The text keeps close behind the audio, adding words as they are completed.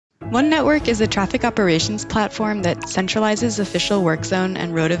One.network is a traffic operations platform that centralizes official work zone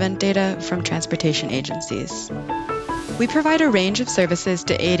and road event data from transportation agencies. We provide a range of services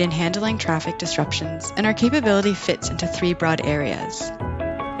to aid in handling traffic disruptions, and our capability fits into three broad areas.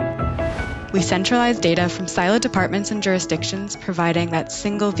 We centralize data from siloed departments and jurisdictions, providing that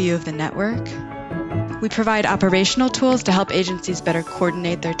single view of the network. We provide operational tools to help agencies better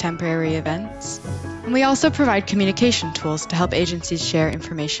coordinate their temporary events. And we also provide communication tools to help agencies share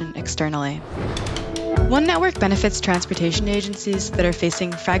information externally. One.network benefits transportation agencies that are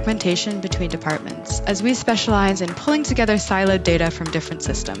facing fragmentation between departments, as we specialize in pulling together siloed data from different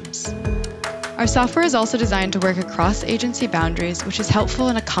systems. Our software is also designed to work across agency boundaries, which is helpful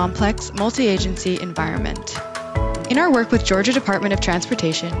in a complex, multi-agency environment. In our work with Georgia Department of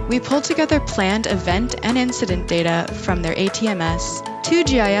Transportation, we pulled together planned event and incident data from their ATMS, 2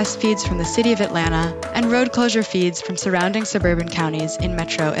 GIS feeds from the City of Atlanta, and road closure feeds from surrounding suburban counties in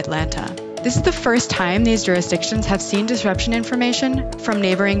Metro Atlanta. This is the first time these jurisdictions have seen disruption information from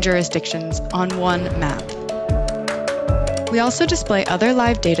neighboring jurisdictions on one map. We also display other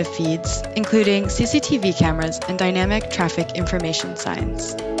live data feeds, including CCTV cameras and dynamic traffic information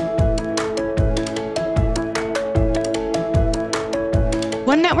signs.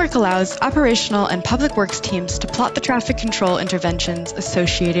 One.network allows operational and public works teams to plot the traffic control interventions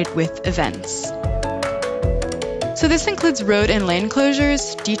associated with events. So this includes road and lane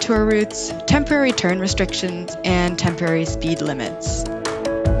closures, detour routes, temporary turn restrictions, and temporary speed limits.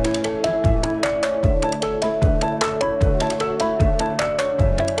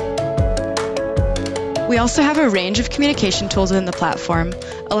 We also have a range of communication tools within the platform,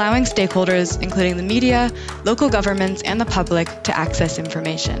 allowing stakeholders, including the media, local governments, and the public, to access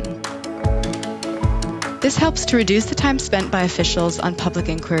information. This helps to reduce the time spent by officials on public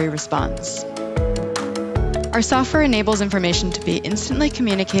inquiry response. Our software enables information to be instantly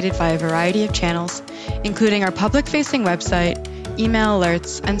communicated via a variety of channels, including our public-facing website, email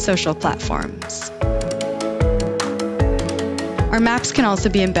alerts, and social platforms. Our maps can also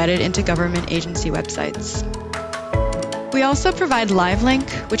be embedded into government agency websites. We also provide Live Link,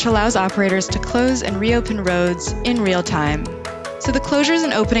 which allows operators to close and reopen roads in real time. So the closures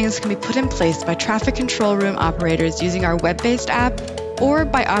and openings can be put in place by traffic control room operators using our web-based app, or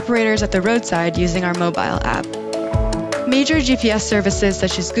by operators at the roadside using our mobile app. Major GPS services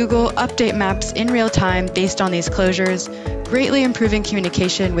such as Google update maps in real time based on these closures, greatly improving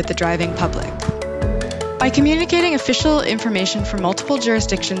communication with the driving public. By communicating official information from multiple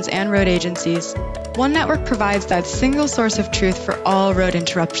jurisdictions and road agencies, One.network provides that single source of truth for all road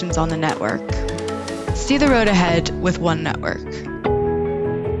interruptions on the network. See the road ahead with One.network.